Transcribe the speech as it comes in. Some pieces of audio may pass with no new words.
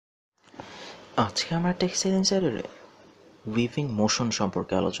আজকে আমরা textile ইনসাইডারে weaving motion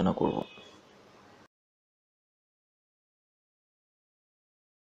সম্পর্কে আলোচনা করব।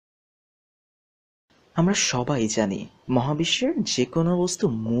 আমরা সবাই জানি মহাবিশ্বের যে কোনো বস্তু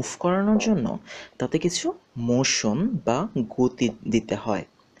মুভ করানোর জন্য তাতে কিছু মোশন বা গতি দিতে হয়।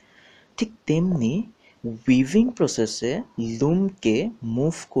 ঠিক তেমনি উইভিং প্রসেসে লুমকে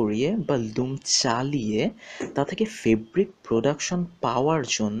মুভ করিয়ে বা লুম চালিয়ে তা থেকে ফেব্রিক প্রোডাকশন পাওয়ার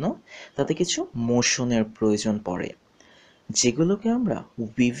জন্য তাতে কিছু মোশনের প্রয়োজন পড়ে, যেগুলোকে আমরা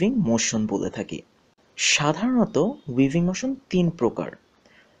উইভিং মোশন বলে থাকি। সাধারণত উইভিং মোশন ৩ প্রকার: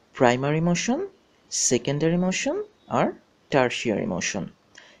 প্রাইমারি মোশন, সেকেন্ডারি মোশন আর টারশিয়ারি মোশন।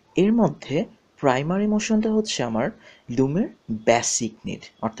 এর মধ্যে প্রাইমারি মোশনটা হচ্ছে আমার লুমের বেসিক নিড,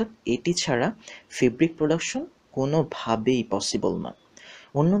 অর্থাৎ এটি ছাড়া ফেব্রিক প্রোডাকশন কোনোভাবেই পসিবল না।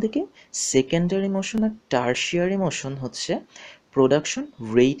 অন্যদিকে সেকেন্ডারি মোশন আর টারশিয়ারি মোশন হচ্ছে প্রোডাকশন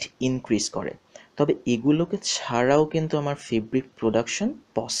রেট ইনক্রিজ করে, তবে এগুলোকে ছাড়াও কিন্তু আমার ফেব্রিক প্রোডাকশন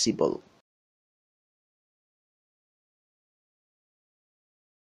পসিবল।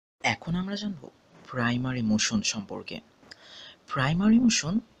 এখন আমরা জানব প্রাইমারি মোশন সম্পর্কে। প্রাইমারি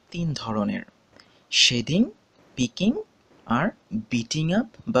মোশন ৩ ধরনের: শেডিং, পিকিং আর বিটিং আপ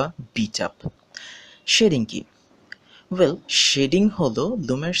বা বিট আপ। শেডিং কি? শেডিং হলো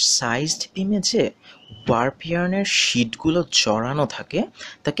লুমের সাইজড বিমে যে ওয়ার্প ইয়ার্নের শিটগুলো জড়ানো থাকে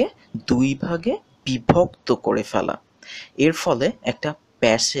তাকে ২ ভাগে বিভক্ত করে ফেলা। এর ফলে একটা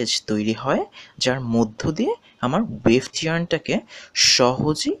প্যাসেজ তৈরি হয় যার মধ্য দিয়ে আমার ওয়েভড ইয়ার্নটাকে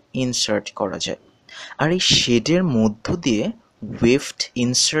সহজেই ইনসার্ট করা যায়। আর এই শেডের মধ্য দিয়ে ওয়েভড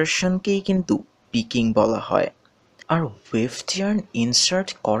ইনসার্শনকেই কিন্তু পিকিং বলা হয়। আর ওয়েভড ইয়ার্ন ইনসার্ট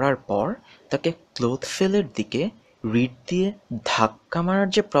করার পর তাকে ক্লথ ফেলের দিকে রিড দিয়ে ধাক্কা মারার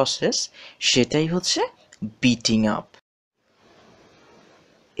যে প্রসেস, সেটাই হচ্ছে বিটিং আপ।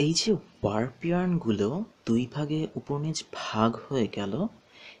 এই যে ওয়ার্প ইয়ার্নগুলো ২ ভাগে উপর নিচ ভাগ হয়ে গেল,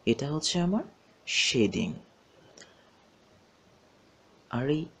 এটা হচ্ছে আমার শেডিং। আর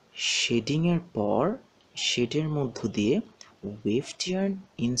এই শেডিংয়ের পর শেডের মধ্য দিয়ে ওয়েভড ইয়ার্ন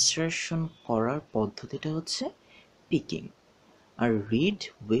ইনসার্শন করার পদ্ধতিটা হচ্ছে পিকিং। আর রিড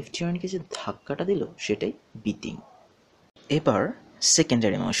ওয়েভড ইয়ার্নকে যে ধাক্কাটা দিল সেটাই বিটিং। এবার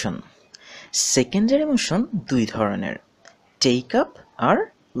সেকেন্ডারি মোশন। সেকেন্ডারি মোশন ২ ধরনের: take up R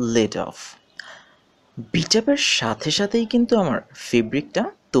late of. Bit আপের সাথে সাথেই কিন্তু আমার ফেব্রিকটা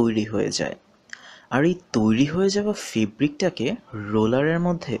তৈরি হয়ে যায়। আর এই তৈরি হয়ে যাওয়া ফেব্রিকটাকে রোলারের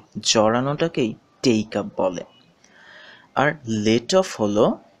মধ্যে জড়ানোটাকেই টেক আপ বলে। আর লেট অফ হলো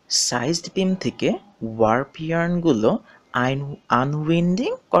সাইজড বিম থেকে ওয়ার্প ইয়ার্নগুলো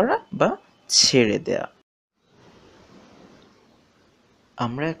আনউইন্ডিং করা বা ছেড়ে দেয়া।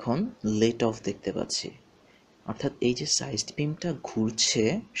 আমরা এখন লেট অফ দেখতে পাচ্ছি, অর্থাৎ এই যে সাইজড বিমটা ঘুরছে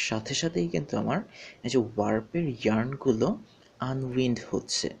সাথে সাথেই কিন্তু আমার এই যে ওয়ার্পের ইয়ার্নগুলো আনউইন্ড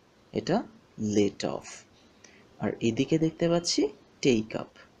হচ্ছে, এটা লেট অফ। আর এদিকে দেখতে পাচ্ছি টেক আপ,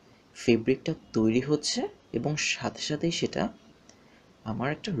 ফেব্রিকটা তৈরি হচ্ছে এবং সাথে সাথেই সেটা আমার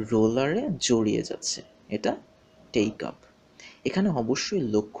একটা রোলারে জড়িয়ে যাচ্ছে, এটা টেক আপ। এখানে অবশ্যই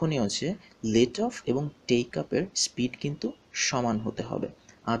লক্ষণীয় যে লেট অফ এবং টেক আপের স্পিড কিন্তু সমান হতে হবে,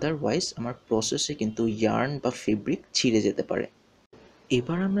 আদারওয়াইজ আমার প্রসেসে কিন্তু ইয়ার্ন বা ফেব্রিক ছিঁড়ে যেতে পারে।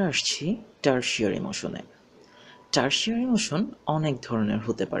 এবার আমরা আসছি টারশিয়ারি মোশনে। টারশিয়ারি মোশন অনেক ধরনের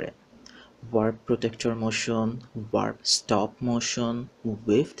হতে পারে: warp protector motion, warp stop motion,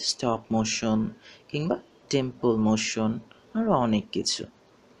 waved stop motion কিংবা টেম্পল মোশন, আরও অনেক কিছু।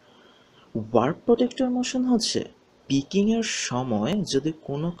 ওয়ার্প প্রোটেক্টর মোশন হচ্ছে পিকিংয়ের সময় যদি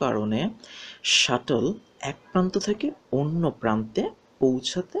কোনো কারণে শাটল এক প্রান্ত থেকে অন্য প্রান্তে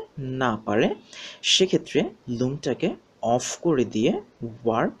পৌঁছাতে না পারে, সেক্ষেত্রে লুমটাকে অফ করে দিয়ে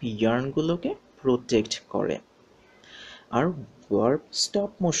ওয়ার্প ইয়ার্নগুলোকে প্রোটেক্ট করে। আর ওয়ার্প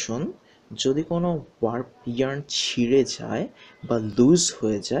স্টপ মোশন যদি কোনো ওয়ার্প ইয়ার্ন ছিঁড়ে যায় বা লুজ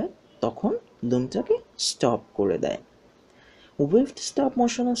হয়ে যায়, তখন লুমটাকে স্টপ করে দেয়। ওয়েভড স্টপ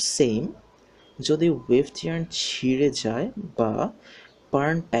মোশনও সেম, যদি ওয়েভড ইয়ার্ন ছিঁড়ে যায় বা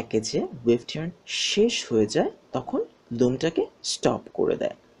বার্ন প্যাকেজে ওয়েভড ইয়ার্ন শেষ হয়ে যায়, তখন লুমটাকে স্টপ করে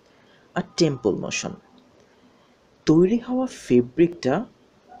দেয়। আর টেম্পল মোশন, তৈরি হওয়া ফেব্রিকটা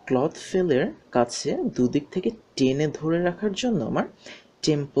ক্লথ ফেলের কাছে দুদিক থেকে টেনে ধরে রাখার জন্য আমার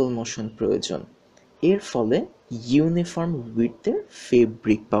টেম্পল মোশন প্রয়োজন। এর ফলে ইউনিফর্ম উইডথের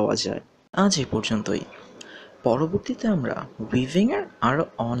ফেব্রিক পাওয়া যায়। আজ এ পর্যন্তই। পরবর্তীতে আমরা উইভিংয়ের আরও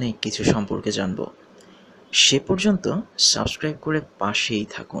অনেক কিছু সম্পর্কে জানব। সে পর্যন্ত সাবস্ক্রাইব করে পাশেই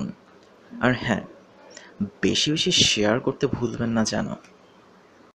থাকুন। আর হ্যাঁ, বেশি বেশি শেয়ার করতে ভুলবেন না যেন।